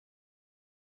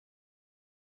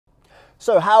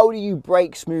So how do you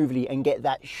brake smoothly and get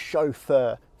that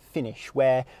chauffeur finish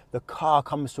where the car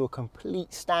comes to a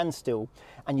complete standstill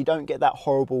and you don't get that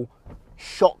horrible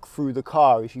shock through the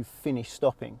car as you finish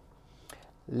stopping?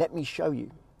 Let me show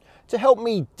you. To help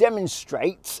me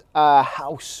demonstrate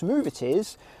how smooth it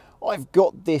is, I've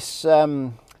got this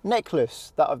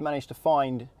necklace that I've managed to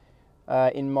find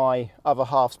in my other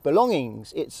half's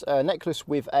belongings. It's a necklace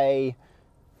with a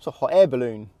sort of hot air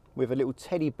balloon with a little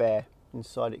teddy bear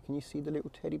inside it. Can you see the little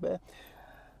teddy bear?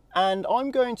 And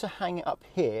I'm going to hang it up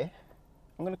here.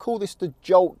 I'm going to call this the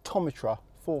joltometer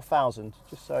 4000,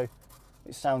 just so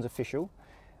it sounds official.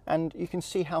 And you can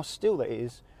see how still that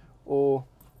is, or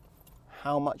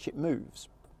how much it moves.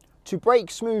 To brake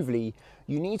smoothly,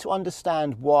 you need to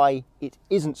understand why it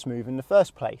isn't smooth in the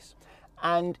first place.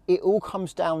 And it all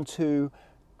comes down to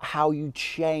how you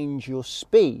change your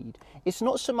speed. It's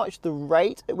not so much the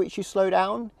rate at which you slow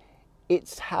down,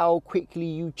 it's how quickly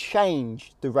you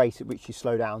change the rate at which you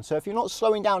slow down. So if you're not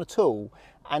slowing down at all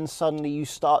and suddenly you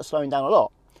start slowing down a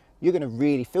lot, you're going to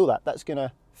really feel that. That's going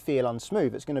to feel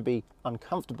unsmooth. It's going to be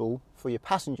uncomfortable for your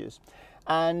passengers.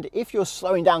 And if you're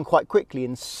slowing down quite quickly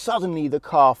and suddenly the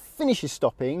car finishes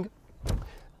stopping,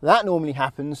 that normally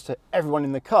happens to everyone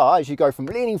in the car as you go from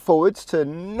leaning forwards to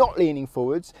not leaning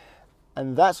forwards,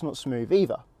 and that's not smooth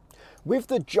either. With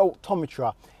the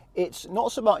joltometer, it's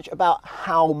not so much about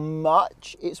how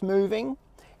much it's moving,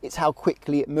 it's how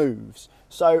quickly it moves.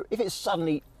 So if it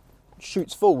suddenly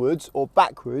shoots forwards or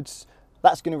backwards,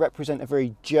 that's going to represent a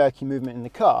very jerky movement in the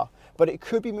car. But it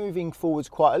could be moving forwards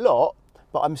quite a lot,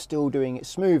 but I'm still doing it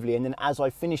smoothly. And then as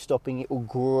I finish stopping, it will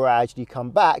gradually come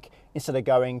back instead of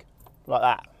going like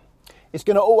that. It's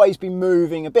going to always be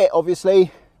moving a bit,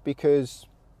 obviously, because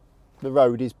the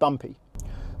road is bumpy.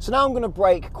 So now I'm going to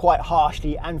brake quite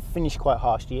harshly and finish quite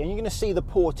harshly, and you're going to see the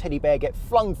poor teddy bear get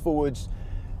flung forwards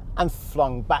and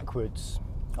flung backwards.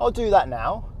 I'll do that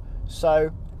now.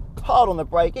 So hard on the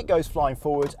brake, it goes flying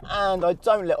forwards, and I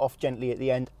don't let off gently at the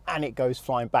end, and it goes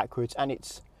flying backwards, and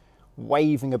it's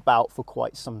waving about for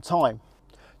quite some time.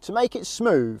 To make it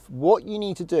smooth, what you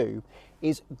need to do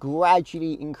is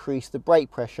gradually increase the brake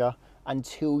pressure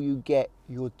until you get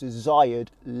your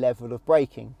desired level of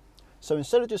braking. So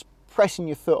instead of just pressing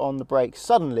your foot on the brake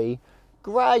suddenly,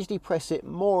 gradually press it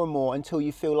more and more until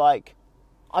you feel like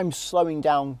I'm slowing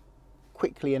down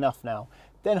quickly enough now.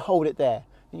 Then hold it there.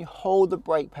 And you hold the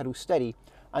brake pedal steady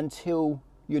until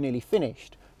you're nearly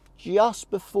finished.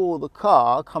 Just before the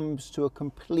car comes to a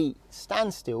complete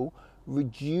standstill,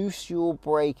 reduce your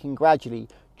braking gradually.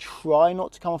 Try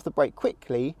not to come off the brake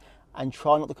quickly and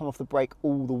try not to come off the brake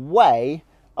all the way,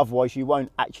 otherwise you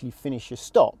won't actually finish your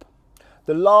stop.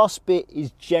 The last bit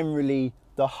is generally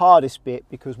the hardest bit,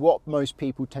 because what most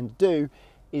people tend to do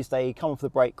is they come off the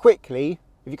brake quickly.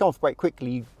 If you come off the brake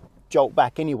quickly, you jolt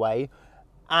back anyway,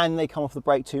 and they come off the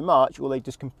brake too much, or they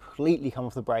just completely come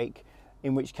off the brake,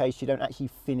 in which case you don't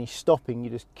actually finish stopping, you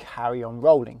just carry on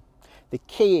rolling. The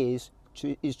key is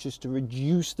just to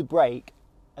reduce the brake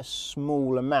a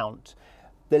small amount.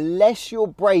 The less you're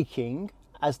braking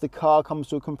as the car comes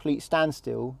to a complete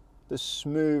standstill, the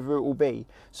smoother it will be.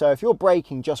 So if you're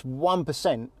braking just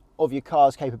 1% of your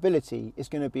car's capability, it's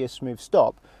going to be a smooth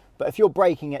stop. But if you're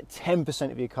braking at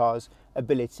 10% of your car's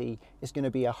ability, it's going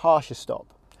to be a harsher stop.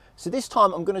 So this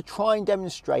time I'm going to try and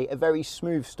demonstrate a very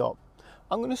smooth stop.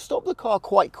 I'm going to stop the car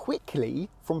quite quickly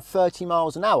from 30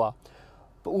 miles an hour.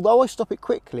 But although I stop it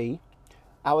quickly,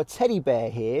 our teddy bear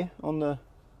here on the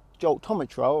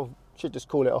joltometer, or should just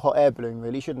call it a hot air balloon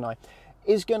really, shouldn't I,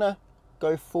 is going to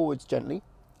go forwards gently,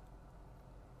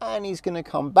 and he's going to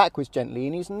come backwards gently,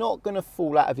 and he's not going to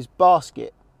fall out of his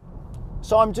basket.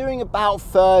 So I'm doing about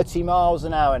 30 miles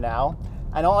an hour now,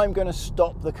 and I'm going to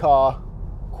stop the car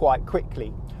quite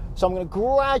quickly. So I'm going to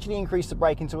gradually increase the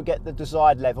brake until we get the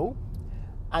desired level,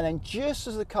 and then just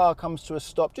as the car comes to a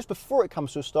stop, just before it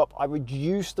comes to a stop, I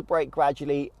reduce the brake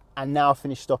gradually and now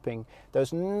finish stopping.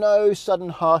 There's no sudden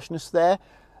harshness there.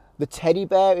 The teddy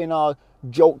bear in our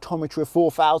joltometer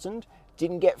 4000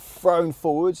 didn't get thrown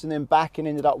forwards and then back and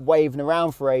ended up waving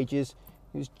around for ages.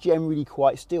 It was generally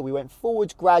quite still. We went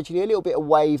forwards gradually, a little bit of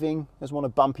waving as on a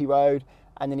bumpy road,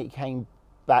 and then it came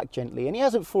back gently. And he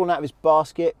hasn't fallen out of his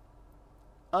basket.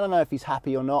 I don't know if he's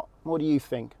happy or not. What do you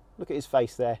think? Look at his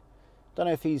face there. Don't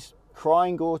know if he's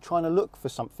crying or trying to look for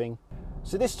something.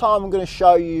 So this time I'm going to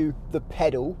show you the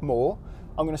pedal more.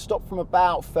 I'm going to stop from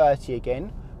about 30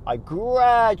 again. I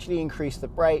gradually increase the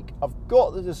brake. I've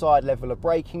got the desired level of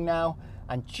braking now,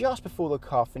 and just before the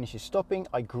car finishes stopping,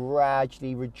 I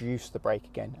gradually reduce the brake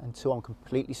again until I'm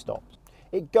completely stopped.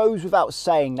 It goes without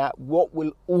saying that what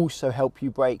will also help you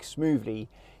brake smoothly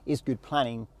is good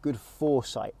planning, good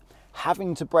foresight.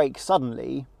 Having to brake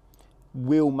suddenly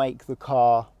will make the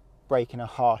car brake in a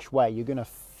harsh way. You're going to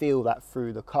feel that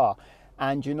through the car,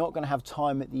 and you're not going to have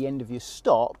time at the end of your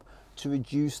stop to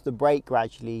reduce the brake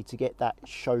gradually to get that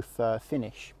chauffeur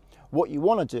finish. What you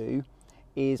want to do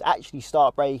is actually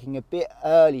start braking a bit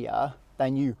earlier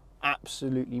than you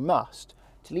absolutely must,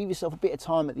 to leave yourself a bit of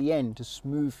time at the end to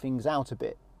smooth things out a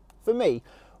bit. For me,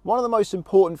 one of the most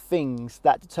important things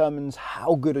that determines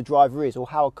how good a driver is, or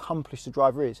how accomplished a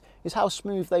driver is how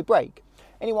smooth they brake.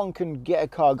 Anyone can get a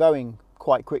car going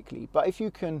quite quickly, but if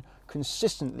you can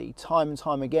consistently, time and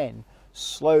time again,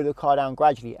 slow the car down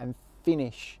gradually and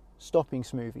finish stopping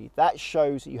smoothly, that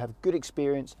shows that you have good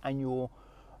experience and you're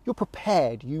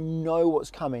prepared, you know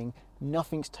what's coming,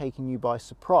 nothing's taking you by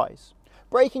surprise.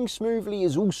 Braking smoothly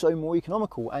is also more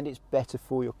economical and it's better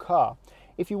for your car.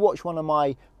 If you watch one of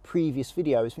my previous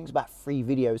videos, I think it's about 3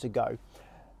 videos ago,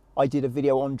 I did a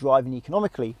video on driving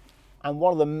economically, and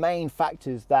one of the main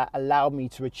factors that allowed me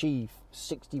to achieve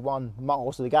 61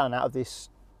 miles to the gallon out of this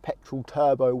petrol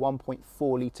turbo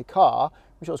 1.4 litre car,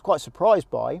 which I was quite surprised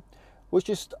by, was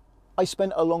just I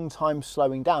spent a long time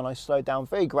slowing down. I slowed down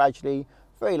very gradually,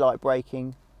 very light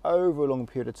braking over a long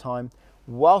period of time.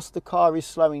 Whilst the car is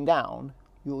slowing down,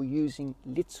 you're using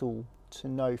little to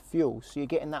no fuel, so you're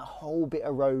getting that whole bit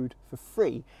of road for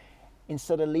free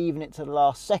instead of leaving it to the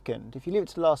last second. If you leave it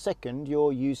to the last second,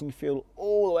 you're using fuel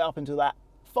all the way up until that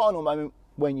final moment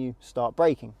when you start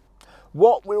braking.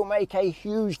 What will make a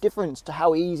huge difference to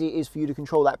how easy it is for you to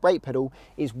control that brake pedal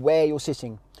is where you're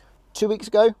sitting. 2 weeks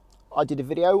ago, I did a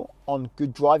video on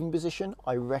good driving position.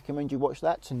 I recommend you watch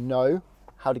that to know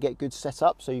how to get good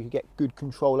setup so you can get good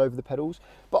control over the pedals.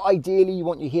 But ideally, you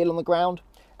want your heel on the ground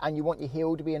and you want your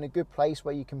heel to be in a good place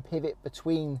where you can pivot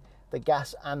between the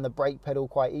gas and the brake pedal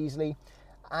quite easily,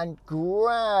 and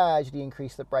gradually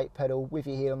increase the brake pedal with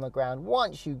your heel on the ground.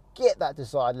 Once you get that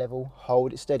desired level,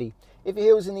 hold it steady. If your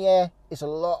heel's in the air, it's a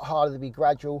lot harder to be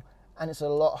gradual and it's a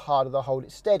lot harder to hold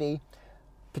it steady,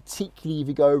 particularly if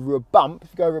you go over a bump. If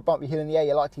you go over a bump, your heel in the air,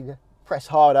 you're likely to press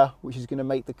harder, which is going to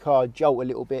make the car jolt a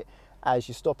little bit as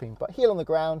you're stopping. But heel on the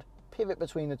ground, pivot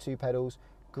between the 2 pedals,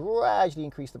 gradually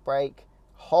increase the brake,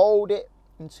 hold it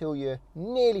until you're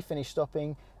nearly finished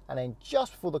stopping, and then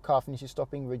just before the car finishes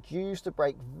stopping, reduce the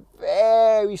brake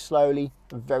very slowly,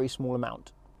 a very small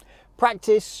amount.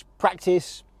 Practice,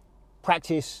 practice,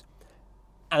 practice,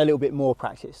 and a little bit more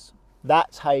practice.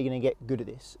 That's how you're going to get good at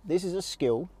this. This is a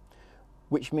skill,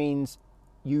 which means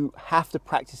you have to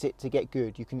practice it to get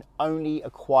good. You can only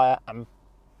acquire and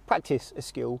practice a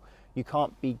skill. You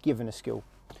can't be given a skill.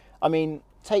 I mean,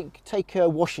 take a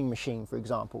washing machine, for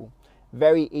example.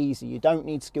 Very easy. You don't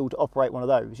need skill to operate one of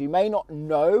those. You may not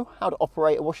know how to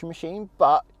operate a washing machine,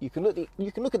 but you can look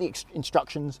at the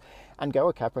instructions and go,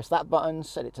 okay, press that button,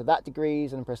 set it to that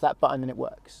degrees, and press that button, and it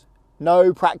works.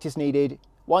 No practice needed.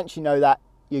 Once you know that,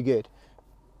 you're good.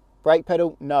 Brake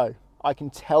pedal, no. I can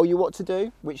tell you what to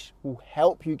do, which will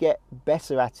help you get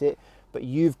better at it, but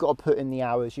you've got to put in the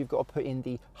hours. You've got to put in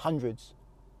the hundreds,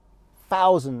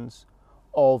 thousands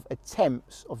of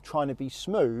attempts of trying to be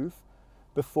smooth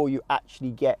before you actually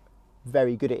get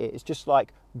very good at it. It's just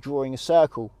like drawing a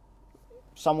circle.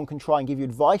 Someone can try and give you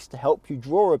advice to help you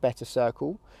draw a better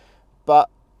circle, but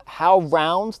how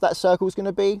round that circle is going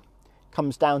to be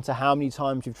comes down to how many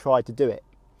times you've tried to do it.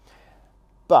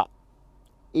 But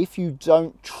if you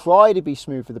don't try to be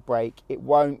smooth with the brake, it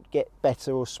won't get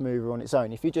better or smoother on its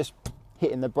own. If you're just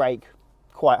hitting the brake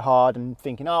quite hard and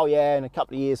thinking, oh yeah, in a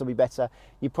couple of years I'll be better,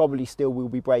 you probably still will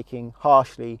be braking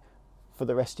harshly for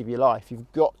the rest of your life.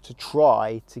 You've got to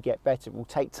try to get better. It will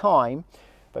take time,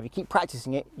 but if you keep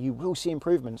practicing it, you will see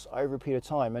improvements over a period of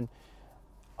time. And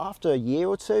after a year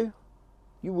or 2,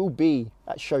 you will be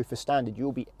at chauffeur standard. You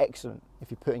will be excellent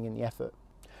if you're putting in the effort.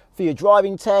 For your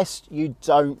driving test, you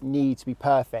don't need to be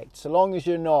perfect. So long as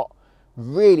you're not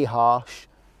really harsh,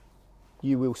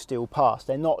 you will still pass.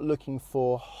 They're not looking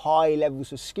for high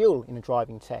levels of skill in a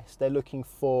driving test. They're looking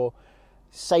for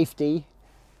safety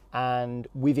and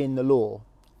within the law.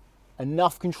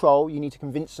 Enough control. You need to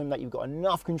convince them that you've got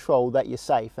enough control that you're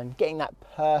safe, and getting that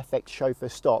perfect chauffeur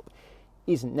stop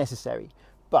isn't necessary,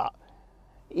 but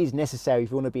it is necessary if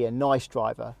you want to be a nice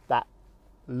driver. That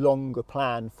longer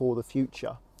plan for the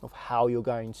future of how you're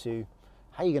going to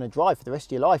drive for the rest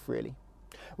of your life, really.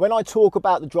 When I talk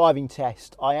about the driving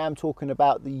test, I am talking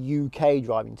about the UK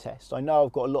driving test. I know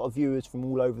I've got a lot of viewers from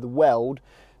all over the world,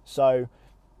 so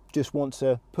just want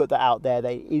to put that out there.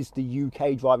 There is the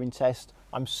UK driving test.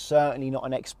 I'm certainly not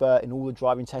an expert in all the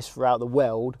driving tests throughout the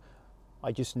world.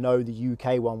 I just know the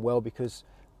UK one well because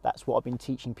that's what I've been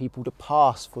teaching people to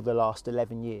pass for the last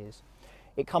 11 years.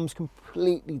 It comes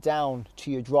completely down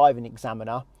to your driving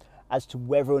examiner as to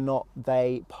whether or not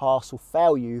they pass or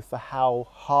fail you for how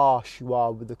harsh you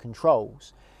are with the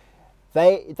controls.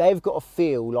 They've got to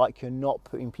feel like you're not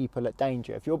putting people at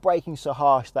danger. If you're braking so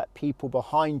harsh that people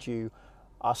behind you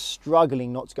are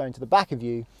struggling not to go into the back of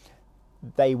you,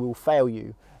 they will fail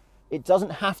you. It doesn't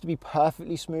have to be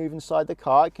perfectly smooth inside the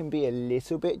car. It can be a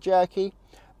little bit jerky,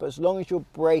 but as long as you're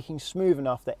braking smooth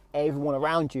enough that everyone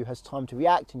around you has time to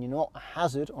react and you're not a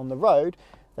hazard on the road,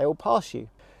 they will pass you.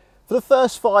 For the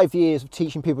first 5 years of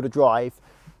teaching people to drive,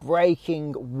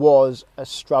 braking was a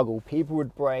struggle. People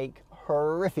would brake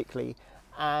horrifically,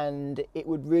 and it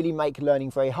would really make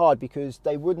learning very hard because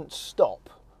they wouldn't stop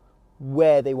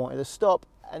where they wanted to stop,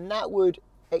 and that would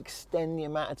extend the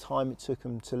amount of time it took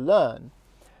them to learn.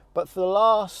 But for the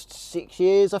last 6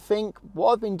 years, I think,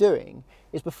 what I've been doing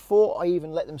is before I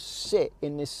even let them sit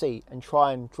in this seat and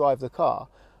try and drive the car,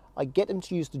 I get them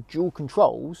to use the dual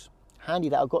controls, handy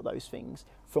that I've got those things,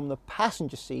 from the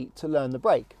passenger seat to learn the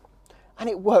brake. And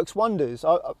it works wonders.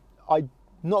 I'm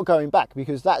not going back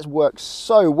because that's worked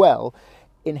so well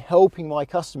in helping my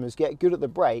customers get good at the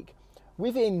brake.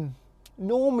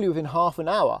 Normally within half an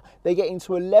hour, they get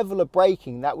into a level of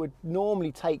braking that would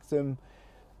normally take them,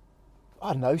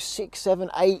 I don't know, 6,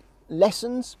 7, 8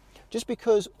 lessons, just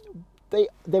because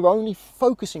they're only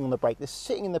focusing on the brake. They're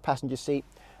sitting in the passenger seat.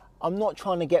 I'm not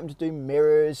trying to get them to do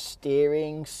mirrors,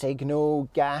 steering, signal,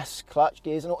 gas, clutch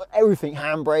gears, and everything,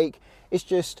 handbrake. It's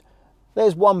just,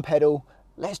 there's one pedal.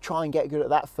 Let's try and get good at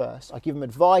that first. I give them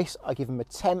advice. I give them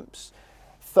attempts.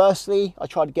 Firstly, I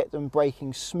try to get them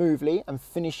braking smoothly and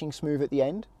finishing smooth at the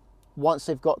end. Once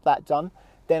they've got that done,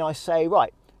 then I say,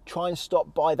 right, try and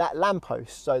stop by that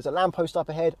lamppost. So there's a lamppost up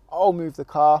ahead. I'll move the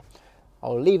car.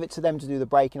 I'll leave it to them to do the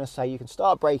braking. I say, you can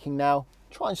start braking now.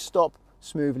 Try and stop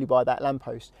smoothly by that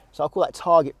lamppost. So I'll call that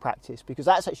target practice, because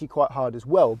that's actually quite hard as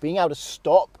well. Being able to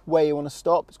stop where you want to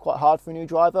stop is quite hard for a new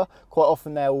driver. Quite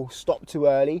often they'll stop too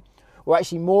early, or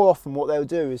actually more often what they'll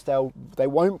do is they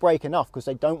won't brake enough because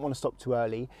they don't want to stop too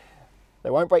early.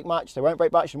 They won't brake much,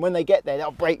 and when they get there,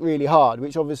 they'll brake really hard,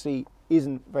 which obviously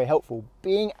isn't very helpful.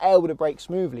 Being able to brake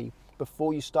smoothly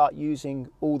before you start using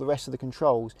all the rest of the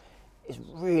controls is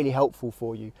really helpful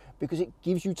for you, because it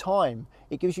gives you time.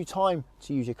 It gives you time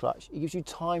to use your clutch. It gives you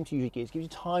time to use your gears. It gives you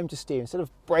time to steer. Instead of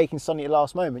braking suddenly at the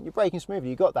last moment, you're braking smoothly.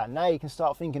 You got that. Now you can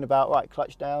start thinking about, right,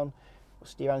 clutch down,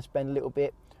 steer around, spend a little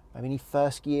bit. Maybe need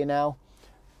first gear now.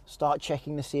 Start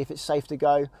checking to see if it's safe to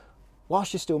go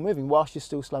whilst you're still moving, whilst you're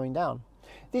still slowing down.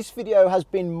 This video has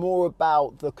been more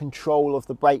about the control of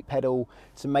the brake pedal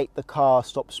to make the car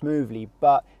stop smoothly,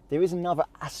 but there is another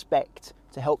aspect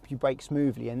to help you brake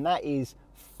smoothly, and that is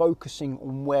focusing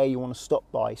on where you want to stop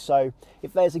by. So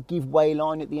if there's a give way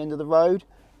line at the end of the road,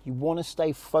 you want to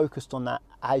stay focused on that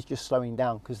as you're slowing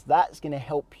down, because that's going to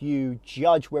help you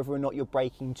judge whether or not you're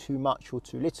braking too much or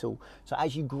too little. So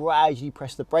as you gradually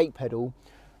press the brake pedal,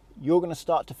 you're going to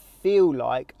start to feel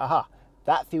like, aha,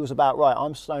 that feels about right.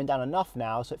 I'm slowing down enough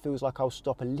now, so it feels like I'll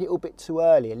stop a little bit too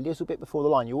early, a little bit before the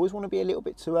line. You always want to be a little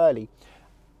bit too early.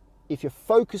 If you're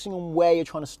focusing on where you're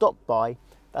trying to stop by,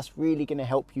 that's really going to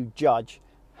help you judge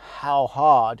how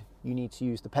hard you need to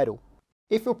use the pedal.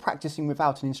 If you're practicing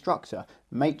without an instructor,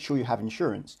 make sure you have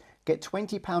insurance. Get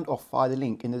 £20 off via the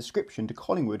link in the description to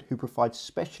Collingwood, who provides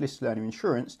specialist learner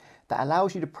insurance that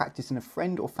allows you to practice in a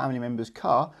friend or family member's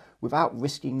car without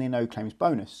risking their no claims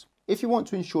bonus. If you want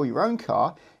to insure your own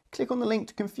car, click on the link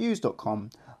to confused.com.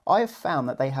 I have found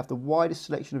that they have the widest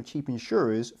selection of cheap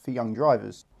insurers for young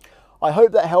drivers. I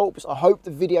hope that helps. I hope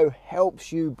the video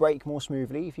helps you brake more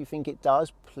smoothly. If you think it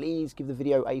does, please give the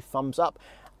video a thumbs up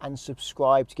and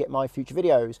subscribe to get my future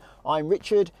videos. I'm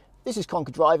Richard, this is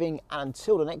Conquer Driving, and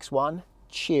until the next one,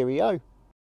 cheerio.